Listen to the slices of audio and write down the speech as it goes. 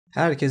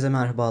Herkese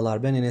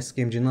merhabalar, ben Enes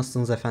Gemci.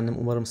 Nasılsınız efendim?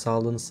 Umarım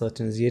sağlığınız,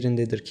 sıhhatiniz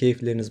yerindedir,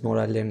 keyifleriniz,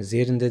 moralleriniz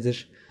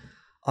yerindedir.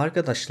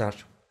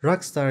 Arkadaşlar,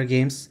 Rockstar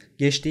Games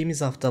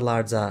geçtiğimiz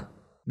haftalarda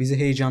bizi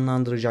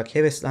heyecanlandıracak,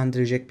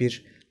 heveslendirecek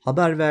bir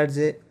haber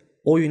verdi.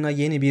 Oyuna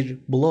yeni bir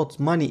Blood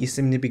Money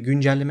isimli bir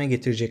güncelleme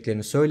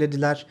getireceklerini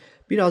söylediler.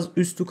 Biraz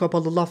üstü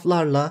kapalı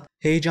laflarla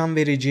heyecan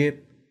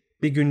verici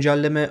bir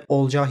güncelleme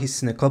olacağı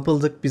hissine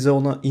kapıldık. Bize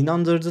ona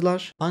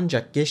inandırdılar.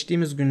 Ancak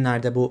geçtiğimiz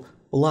günlerde bu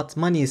Blood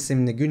Money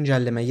isimli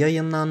güncelleme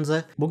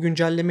yayınlandı. Bu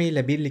güncelleme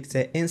ile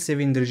birlikte en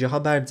sevindirici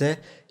haber de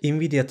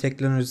Nvidia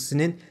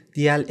teknolojisinin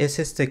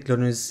DLSS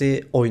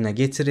teknolojisi oyuna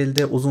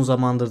getirildi. Uzun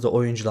zamandır da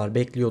oyuncular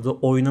bekliyordu.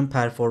 Oyunun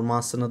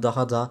performansını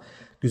daha da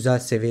güzel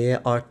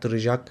seviyeye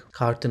arttıracak,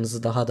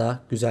 kartınızı daha da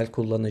güzel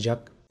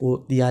kullanacak.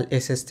 Bu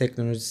DLSS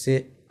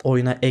teknolojisi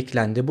oyuna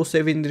eklendi. Bu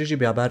sevindirici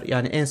bir haber.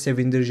 Yani en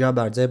sevindirici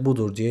haber de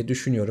budur diye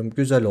düşünüyorum.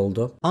 Güzel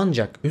oldu.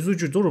 Ancak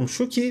üzücü durum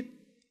şu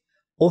ki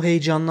o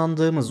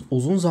heyecanlandığımız,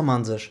 uzun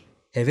zamandır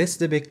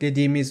hevesle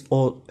beklediğimiz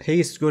o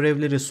heist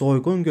görevleri,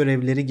 soygun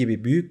görevleri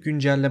gibi büyük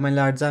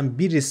güncellemelerden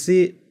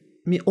birisi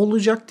mi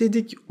olacak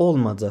dedik,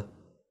 olmadı.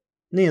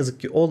 Ne yazık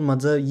ki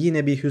olmadı.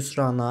 Yine bir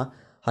hüsrana,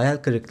 hayal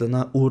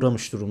kırıklığına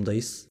uğramış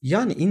durumdayız.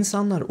 Yani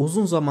insanlar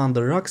uzun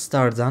zamandır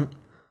Rockstar'dan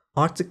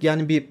artık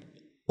bir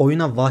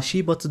oyuna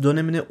Vahşi Batı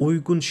dönemine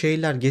uygun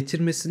şeyler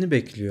getirmesini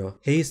bekliyor.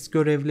 Heist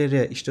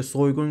görevleri, işte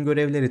soygun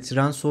görevleri,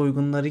 tren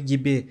soygunları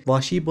gibi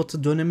Vahşi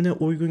Batı dönemine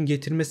uygun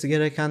getirmesi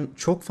gereken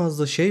çok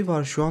fazla şey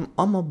var şu an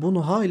ama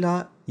bunu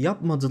hala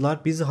yapmadılar.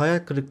 Bizi hayal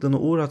kırıklığına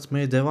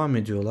uğratmaya devam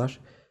ediyorlar.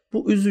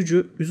 Bu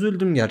üzücü,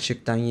 üzüldüm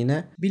gerçekten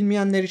yine.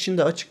 Bilmeyenler için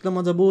de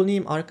açıklamada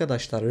bulunayım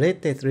arkadaşlar.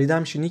 Red Dead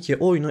Redemption 2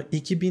 oyunu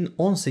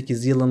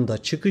 2018 yılında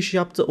çıkış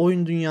yaptı.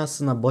 Oyun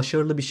dünyasına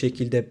başarılı bir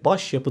şekilde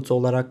başyapıt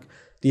olarak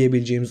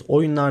diyebileceğimiz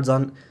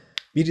oyunlardan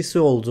birisi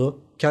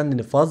oldu.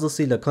 Kendini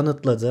fazlasıyla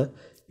kanıtladı.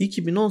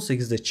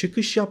 2018'de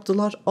çıkış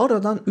yaptılar.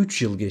 Aradan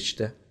 3 yıl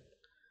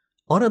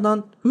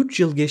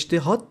geçti.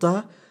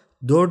 Hatta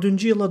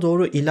 4. yıla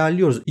doğru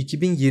ilerliyoruz.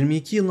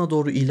 2022 yılına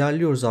doğru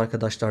ilerliyoruz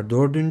arkadaşlar.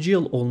 4.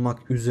 yıl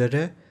olmak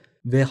üzere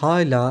ve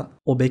hala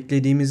o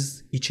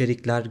beklediğimiz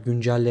içerikler,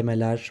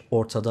 güncellemeler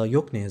ortada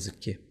yok ne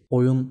yazık ki.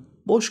 Oyun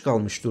boş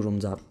kalmış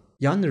durumda.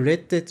 Yani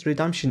Red Dead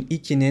Redemption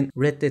 2'nin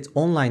Red Dead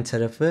Online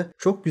tarafı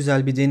çok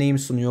güzel bir deneyim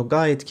sunuyor.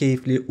 Gayet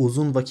keyifli,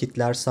 uzun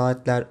vakitler,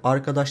 saatler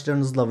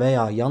arkadaşlarınızla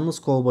veya yalnız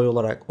kovboy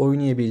olarak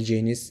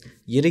oynayabileceğiniz,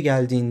 yeri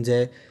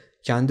geldiğinde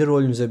kendi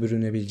rolünüze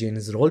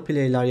bürünebileceğiniz,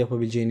 roleplay'ler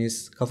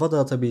yapabileceğiniz, kafa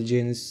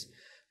dağıtabileceğiniz,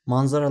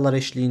 manzaralar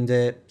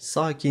eşliğinde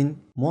sakin,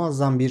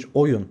 muazzam bir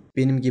oyun.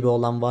 Benim gibi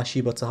olan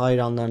Vahşi Batı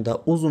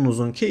hayranlarında uzun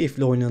uzun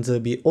keyifli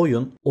oynadığı bir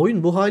oyun.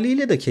 Oyun bu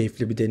haliyle de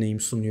keyifli bir deneyim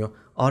sunuyor.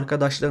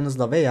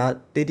 Arkadaşlarınızla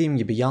veya dediğim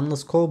gibi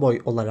yalnız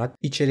kovboy olarak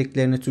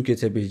içeriklerini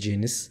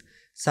tüketebileceğiniz,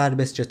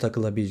 serbestçe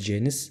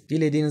takılabileceğiniz,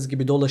 dilediğiniz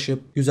gibi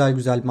dolaşıp güzel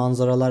güzel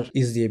manzaralar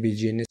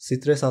izleyebileceğiniz,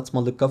 stres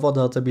atmalık, kafa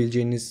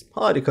dağıtabileceğiniz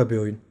harika bir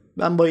oyun.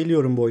 Ben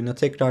bayılıyorum bu oyuna.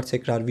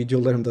 Tekrar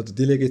videolarımda da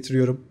dile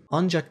getiriyorum.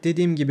 Ancak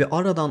dediğim gibi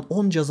aradan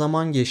onca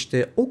zaman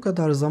geçti. O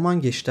kadar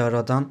zaman geçti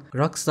aradan.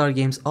 Rockstar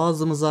Games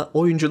ağzımıza,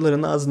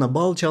 oyuncuların ağzına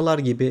bal çalar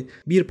gibi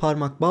bir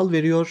parmak bal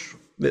veriyor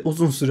ve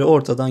uzun süre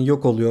ortadan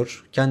yok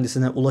oluyor.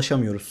 Kendisine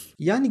ulaşamıyoruz.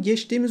 Yani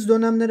geçtiğimiz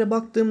dönemlere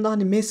baktığımda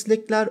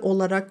meslekler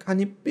olarak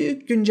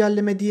büyük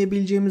güncelleme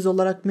diyebileceğimiz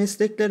olarak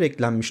meslekler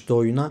eklenmişti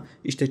oyuna.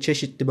 İşte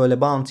çeşitli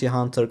böyle Bounty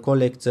Hunter,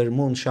 Collector,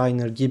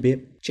 Moonshiner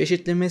gibi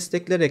çeşitli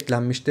meslekler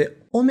eklenmişti.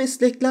 O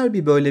meslekler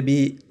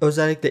bir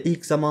özellikle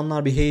ilk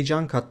zamanlar bir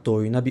heyecan kattı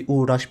oyuna. Bir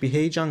uğraş, bir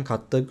heyecan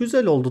kattı.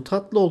 Güzel oldu,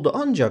 tatlı oldu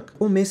ancak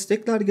o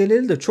meslekler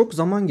geleli de çok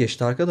zaman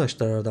geçti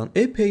arkadaşlar aradan.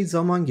 Epey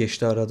zaman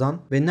geçti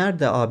aradan. Ve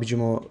nerede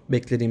abicim o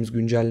beklediğimiz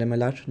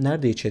güncellemeler?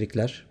 Nerede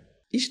içerikler?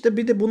 İşte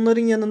bir de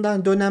bunların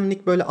yanında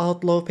dönemlik böyle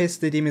Outlaw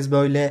Pass dediğimiz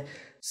böyle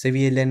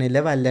seviyelerini,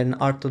 levellerini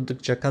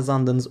arttırdıkça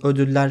kazandığınız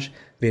ödüller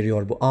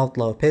veriyor bu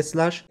Outlaw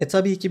Pass'ler.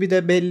 Tabii ki bir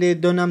de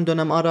belli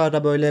dönem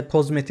ara böyle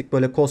kozmetik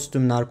böyle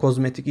kostümler,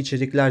 kozmetik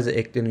içerikler de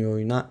ekleniyor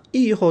oyuna.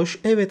 İyi hoş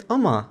evet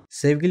ama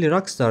sevgili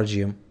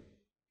Rockstar'cığım,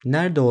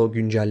 nerede o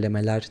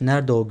güncellemeler,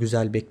 nerede o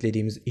güzel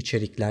beklediğimiz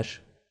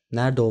içerikler,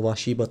 nerede o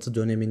Vahşi Batı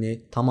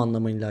dönemini tam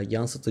anlamıyla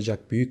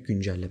yansıtacak büyük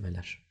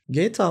güncellemeler?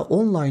 GTA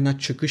Online'a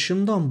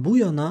çıkışından bu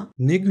yana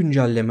ne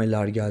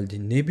güncellemeler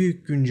geldi, ne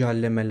büyük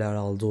güncellemeler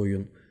aldı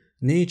oyun.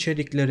 Ne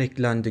içerikler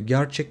eklendi.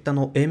 Gerçekten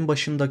o en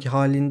başındaki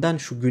halinden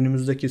şu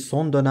günümüzdeki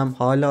son dönem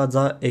hala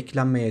da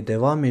eklenmeye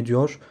devam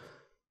ediyor.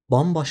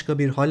 Bambaşka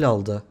bir hal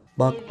aldı.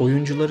 Bak,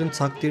 oyuncuların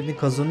takdirini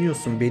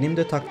kazanıyorsun. Benim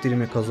de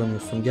takdirimi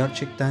kazanıyorsun.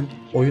 Gerçekten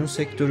oyun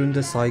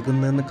sektöründe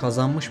saygınlığını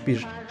kazanmış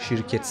bir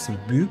şirketsin.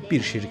 Büyük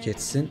bir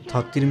şirketsin.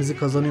 Takdirimizi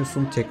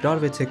kazanıyorsun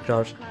tekrar ve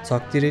tekrar.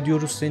 Takdir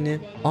ediyoruz seni.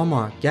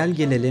 Ama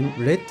gelelim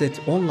Red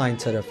Dead Online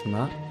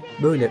tarafına.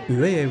 Böyle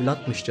üvey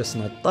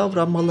evlatmışçasına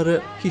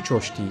davranmaları hiç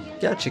hoş değil.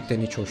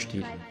 Gerçekten hiç hoş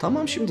değil.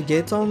 Tamam, şimdi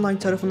GTA Online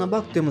tarafına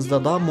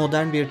baktığımızda daha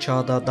modern bir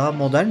çağda, daha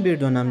modern bir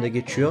dönemde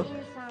geçiyor.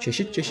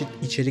 Çeşit çeşit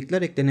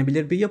içerikler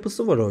eklenebilir bir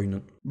yapısı var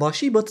oyunun.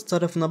 Vahşi Batı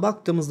tarafına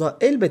baktığımızda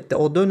elbette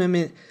o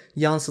dönemi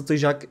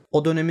yansıtacak,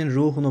 o dönemin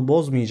ruhunu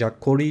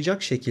bozmayacak,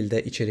 koruyacak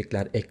şekilde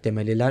içerikler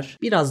eklemeliler.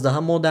 Biraz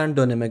daha modern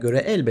döneme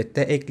göre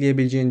elbette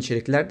ekleyebileceğin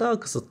içerikler daha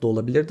kısıtlı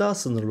olabilir, daha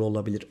sınırlı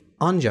olabilir.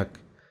 Ancak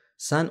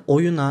sen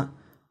oyuna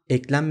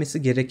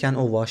eklenmesi gereken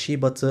o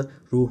Vahşi Batı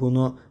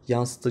ruhunu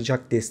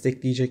yansıtacak,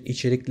 destekleyecek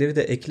içerikleri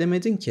de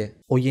eklemedin ki.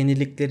 O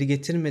yenilikleri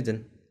getirmedin.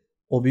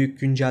 O büyük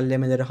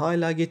güncellemeleri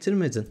hala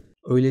getirmedin.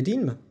 Öyle değil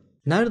mi?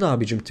 Nerede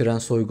abicim tren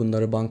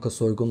soygunları, banka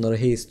soygunları,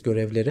 heist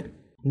görevleri?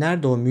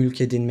 Nerede o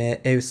mülk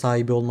edinme, ev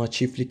sahibi olma,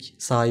 çiftlik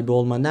sahibi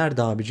olma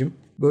nerede abicim?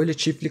 Böyle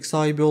çiftlik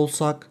sahibi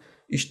olsak,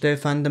 işte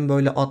efendim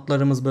böyle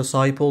atlarımız, böyle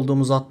sahip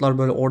olduğumuz atlar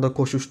böyle orada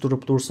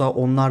koşuşturup dursa,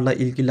 onlarla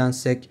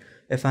ilgilensek,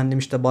 efendim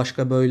işte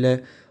başka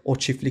böyle o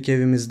çiftlik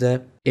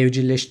evimizde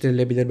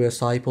evcilleştirilebilir böyle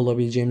sahip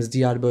olabileceğimiz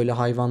diğer böyle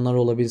hayvanlar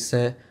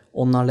olabilse,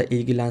 onlarla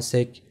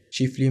ilgilensek,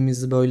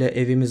 çiftliğimizi böyle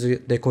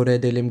evimizi dekore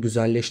edelim,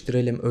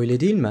 güzelleştirelim, öyle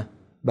değil mi?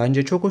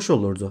 Bence çok hoş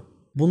olurdu.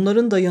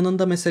 Bunların da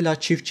yanında mesela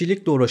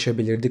çiftçilikle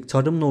uğraşabilirdik,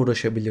 tarımla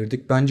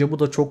uğraşabilirdik. Bence bu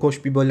da çok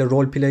hoş bir böyle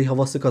roleplay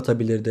havası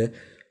katabilirdi.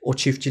 O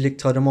çiftçilik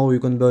tarıma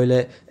uygun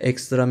böyle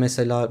ekstra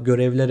mesela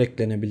görevler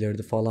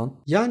eklenebilirdi falan.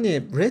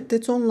 Yani Red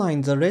Dead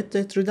Online'da, Red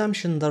Dead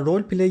Redemption'da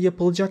roleplay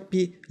yapılacak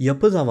bir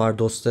yapı da var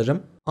dostlarım.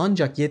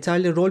 Ancak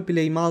yeterli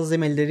roleplay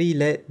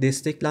malzemeleriyle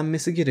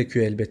desteklenmesi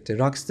gerekiyor elbette.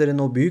 Rockstar'ın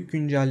o büyük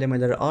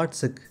güncellemeleri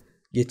artık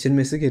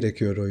getirmesi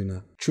gerekiyor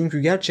oyuna. Çünkü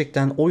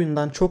gerçekten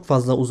oyundan çok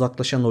fazla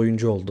uzaklaşan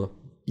oyuncu oldu.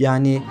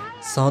 Yani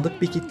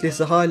sadık bir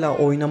kitlesi hala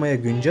oynamaya,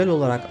 güncel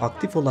olarak,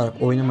 aktif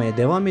olarak oynamaya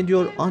devam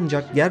ediyor.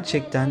 Ancak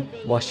gerçekten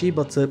Vahşi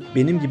Batı,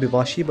 benim gibi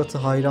Vahşi Batı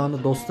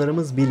hayranı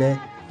dostlarımız bile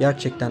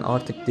gerçekten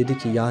artık dedi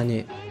ki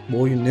yani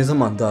bu oyun ne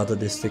zaman daha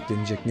da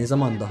desteklenecek, ne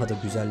zaman daha da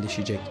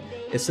güzelleşecek.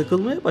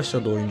 Sıkılmaya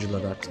başladı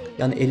oyuncular artık.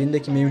 Yani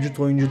elindeki mevcut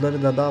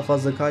oyuncuları da daha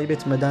fazla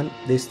kaybetmeden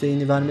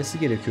desteğini vermesi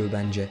gerekiyor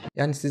bence.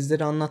 Yani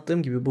sizlere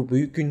anlattığım gibi bu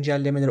büyük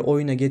güncellemeleri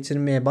oyuna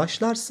getirmeye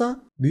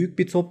başlarsa büyük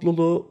bir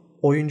topluluğu,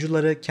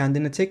 oyuncuları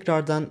kendini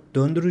tekrardan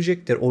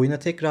döndürecektir. Oyuna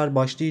tekrar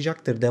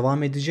başlayacaktır,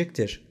 devam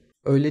edecektir.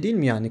 Öyle değil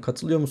mi yani?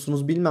 Katılıyor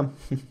musunuz bilmem.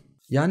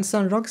 Yani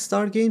sen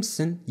Rockstar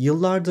Games'in,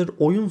 yıllardır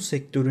oyun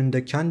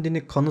sektöründe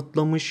kendini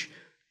kanıtlamış,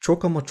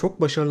 çok ama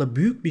çok başarılı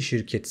büyük bir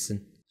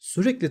şirketsin.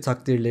 Sürekli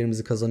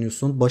takdirlerimizi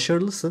kazanıyorsun,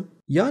 başarılısın.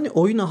 Yani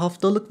oyuna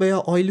haftalık veya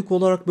aylık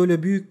olarak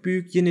böyle büyük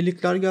büyük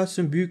yenilikler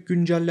gelsin, büyük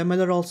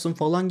güncellemeler alsın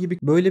falan gibi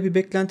böyle bir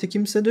beklenti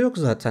kimsede yok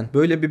zaten.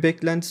 Böyle bir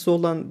beklentisi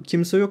olan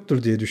kimse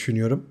yoktur diye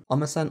düşünüyorum.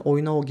 Ama sen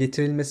oyuna o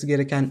getirilmesi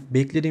gereken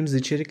beklediğimiz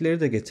içerikleri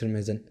de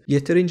getirmedin.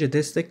 Yeterince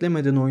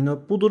desteklemedin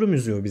oyunu, bu durum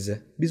üzüyor bizi.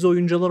 Biz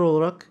oyuncular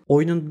olarak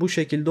oyunun bu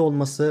şekilde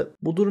olması,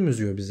 bu durum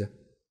üzüyor bizi.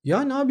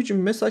 Yani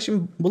abicim mesela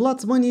şimdi Blood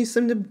Money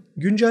isimli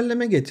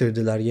güncelleme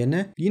getirdiler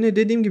yine. Yine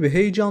dediğim gibi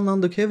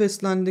heyecanlandık,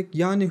 heveslendik,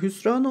 yani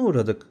hüsrana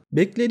uğradık.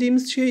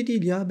 Beklediğimiz şey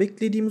değil ya.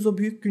 Beklediğimiz o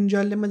büyük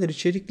güncellemeler,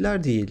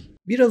 içerikler değil.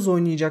 Biraz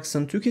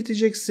oynayacaksın,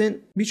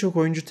 tüketeceksin. Birçok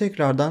oyuncu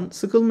tekrardan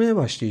sıkılmaya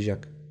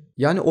başlayacak.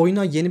 Yani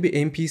oyuna yeni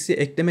bir NPC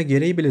ekleme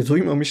gereği bile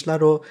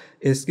duymamışlar. O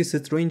eski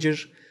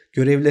Stranger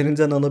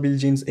görevlerinden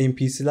alabileceğiniz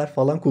NPC'ler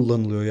falan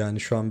kullanılıyor yani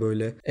şu an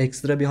böyle.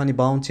 Ekstra bir hani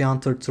Bounty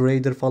Hunter,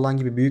 Trader falan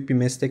gibi büyük bir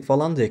meslek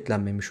falan da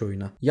eklenmemiş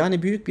oyuna.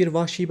 Yani büyük bir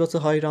Vahşi Batı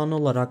hayranı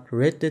olarak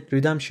Red Dead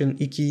Redemption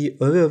 2'yi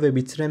öve öve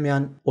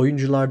bitiremeyen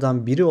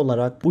oyunculardan biri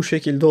olarak bu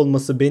şekilde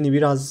olması beni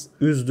biraz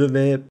üzdü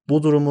ve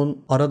bu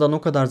durumun aradan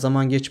o kadar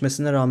zaman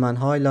geçmesine rağmen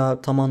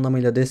hala tam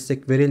anlamıyla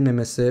destek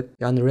verilmemesi,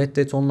 yani Red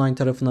Dead Online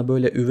tarafına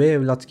böyle üvey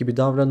evlat gibi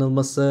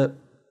davranılması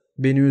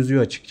beni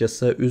üzüyor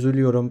açıkçası.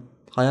 Üzülüyorum.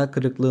 Hayal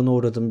kırıklığına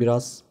uğradım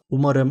biraz.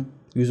 Umarım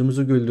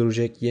yüzümüzü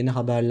güldürecek yeni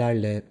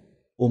haberlerle,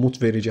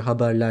 umut verici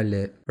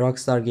haberlerle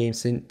Rockstar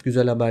Games'in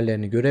güzel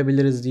haberlerini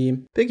görebiliriz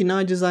diyeyim. Peki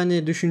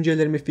nacizane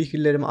düşüncelerimi,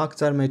 fikirlerimi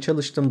aktarmaya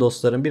çalıştım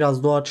dostlarım.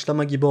 Biraz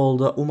doğaçlama gibi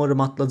oldu.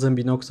 Umarım atladığım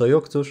bir nokta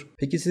yoktur.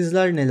 Peki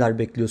sizler neler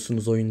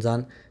bekliyorsunuz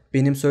oyundan?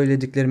 Benim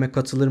söylediklerime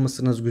katılır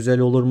mısınız? Güzel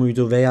olur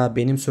muydu? Veya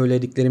benim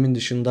söylediklerimin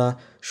dışında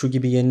şu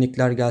gibi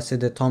yenilikler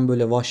gelse de tam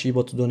böyle Vahşi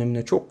Batı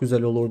dönemine çok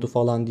güzel olurdu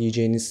falan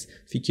diyeceğiniz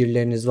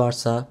fikirleriniz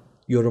varsa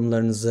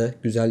yorumlarınızı,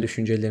 güzel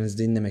düşüncelerinizi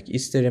dinlemek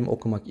isterim,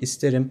 okumak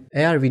isterim.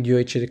 Eğer video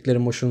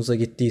içeriklerim hoşunuza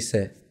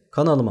gittiyse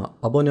kanalıma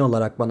abone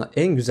olarak bana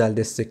en güzel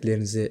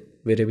desteklerinizi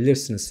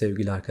verebilirsiniz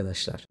sevgili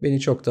arkadaşlar. Beni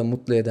çok da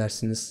mutlu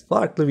edersiniz.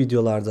 Farklı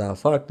videolarda,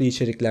 farklı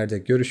içeriklerde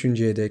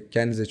görüşünceye dek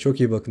kendinize çok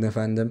iyi bakın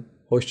efendim.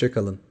 Hoşça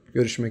kalın.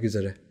 Görüşmek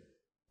üzere.